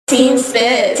Team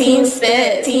spit, team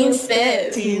spit, team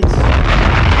spit, team spit.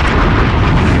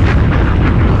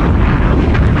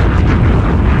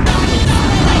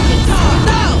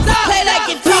 Play like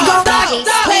it talk,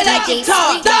 play like it talk,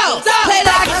 play like it talk, play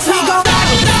like it talk,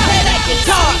 play like it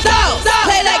talk,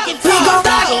 play like it talk,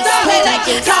 play like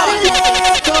it talk, play like it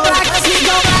talk,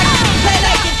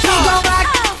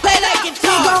 play like it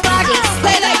talk,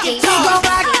 play like it talk, play like it talk,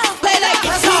 play like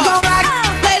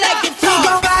it talk,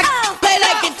 play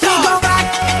like it talk,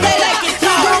 play like it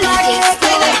talk,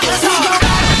 play like it talk.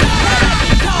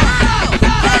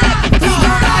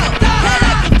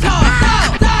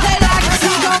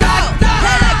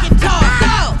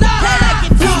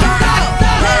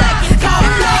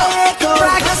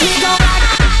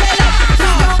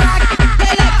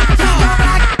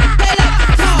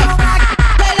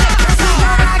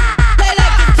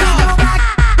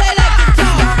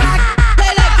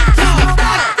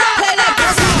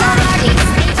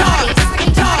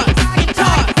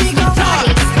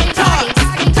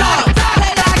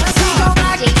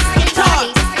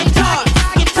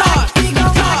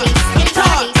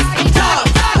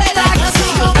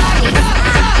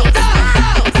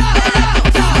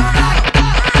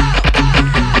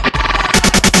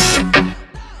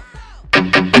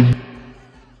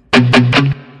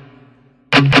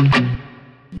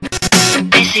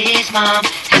 Stacy's mom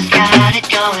has got it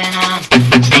going on.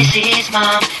 Stacy's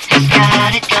mom has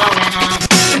got it going on.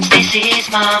 Stacy's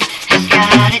mom has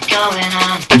got it going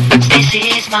on.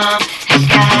 Stacy's mom has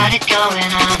got it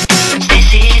going on.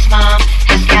 Stacy's mom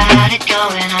has got it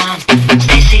going on.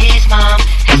 Stacy's mom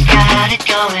has got it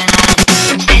going on.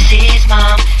 Stacy's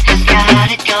mom has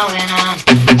got it going on.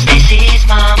 Stacy's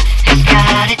mom has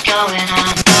got it going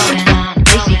on.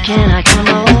 Stacy, can I come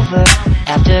over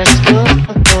after school?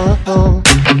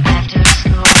 After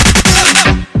school,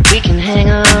 we can hang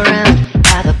around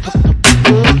by the pool.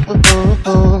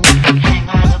 Hang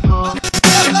by the pool.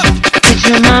 Did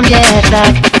your mom get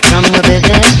back from the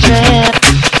business trip?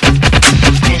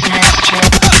 Business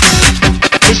trip.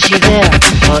 Is she there,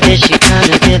 or is she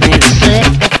trying to give me the slip?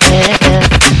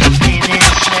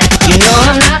 You know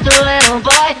I'm not the little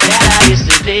boy that I used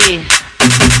to be.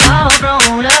 All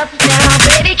grown up now,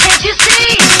 baby, can't you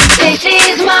see?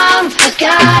 Stacy's mom has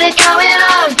got it going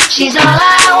on. She's all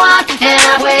I want, and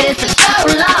I've waited for so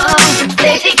long.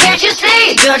 Stacy, can't you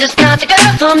see? You're just not the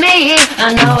girl for me.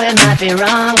 I know it might be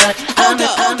wrong, but I'm in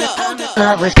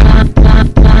love with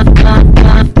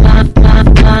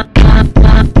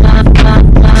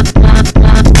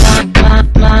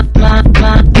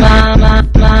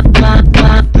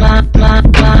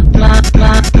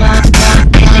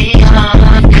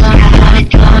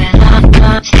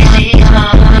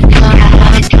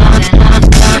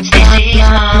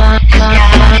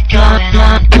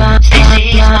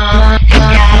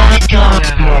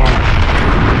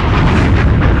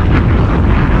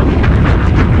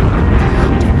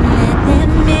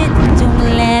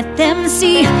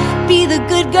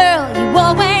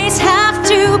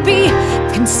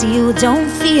don't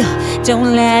feel,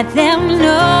 don't let them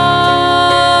know.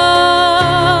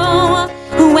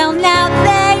 Well, now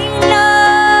they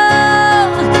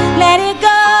know. Let it go,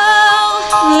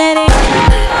 let it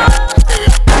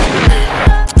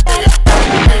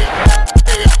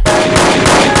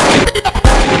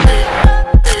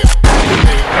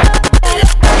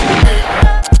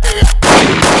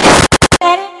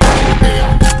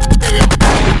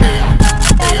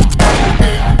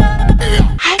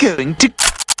going to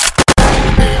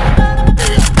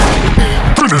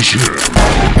finish him.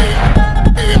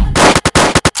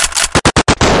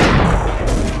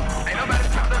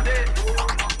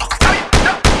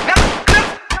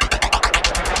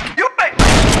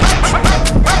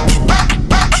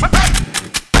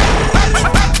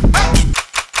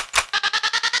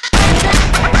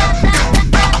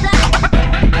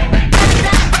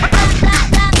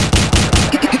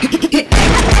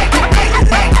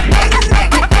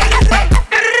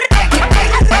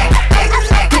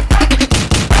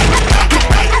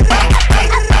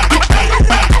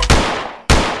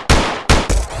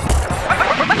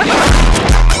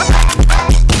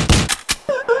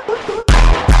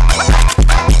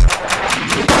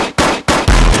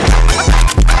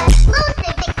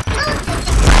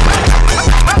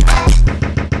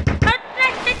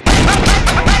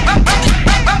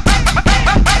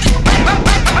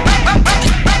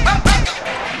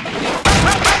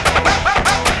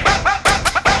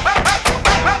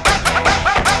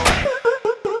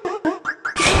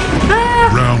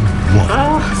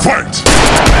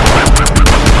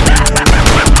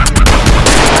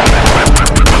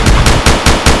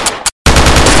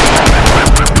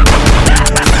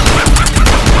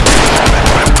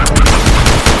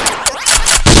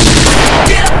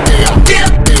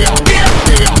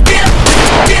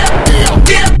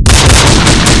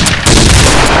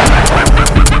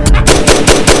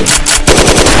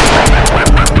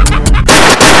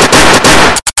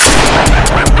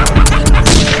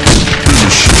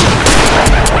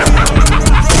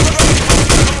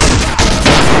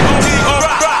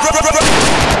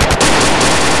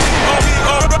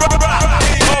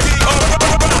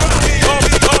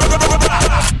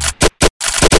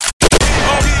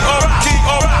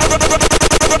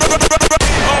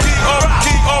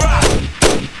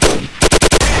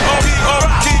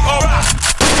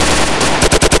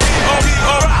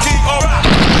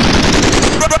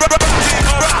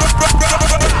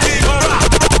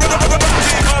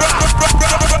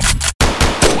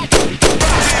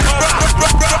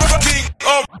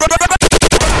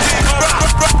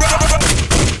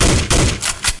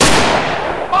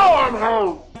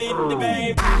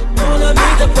 Wanna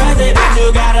meet the president, you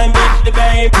gotta meet the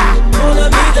babe. Wanna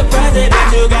meet the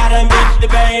president, you gotta meet the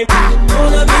babe.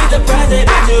 Wanna meet the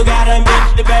president, you gotta meet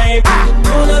the babe.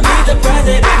 Wanna meet the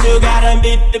president, you gotta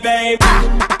meet the babe.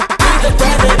 Meet the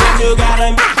president, you gotta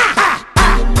meet.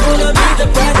 Wanna meet the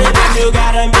president, you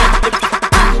gotta meet the.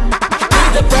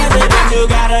 Meet the president, you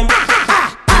gotta meet.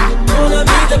 Wanna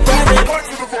meet the president.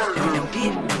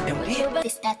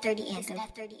 It's that 30 anthem.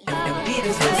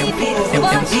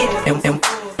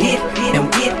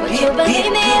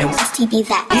 STB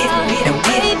that.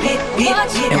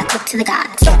 Now cook to the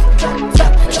gods.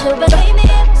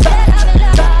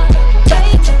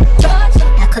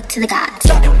 Now cook to the gods.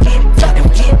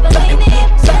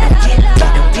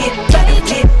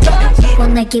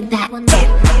 One leg give back.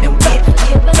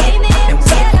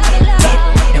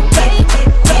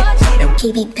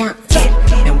 KB bounce.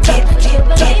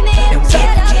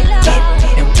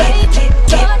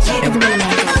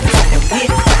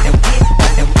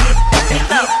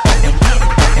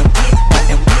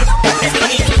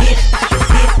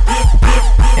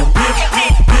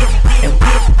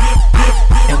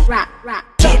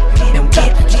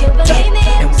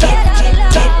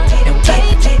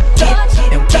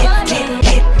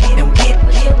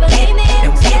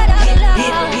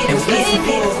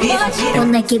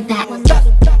 One leg give back.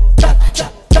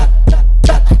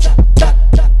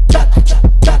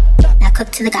 Now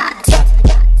cook to the gods.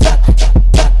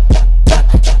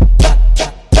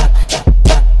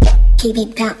 KB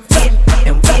bounce.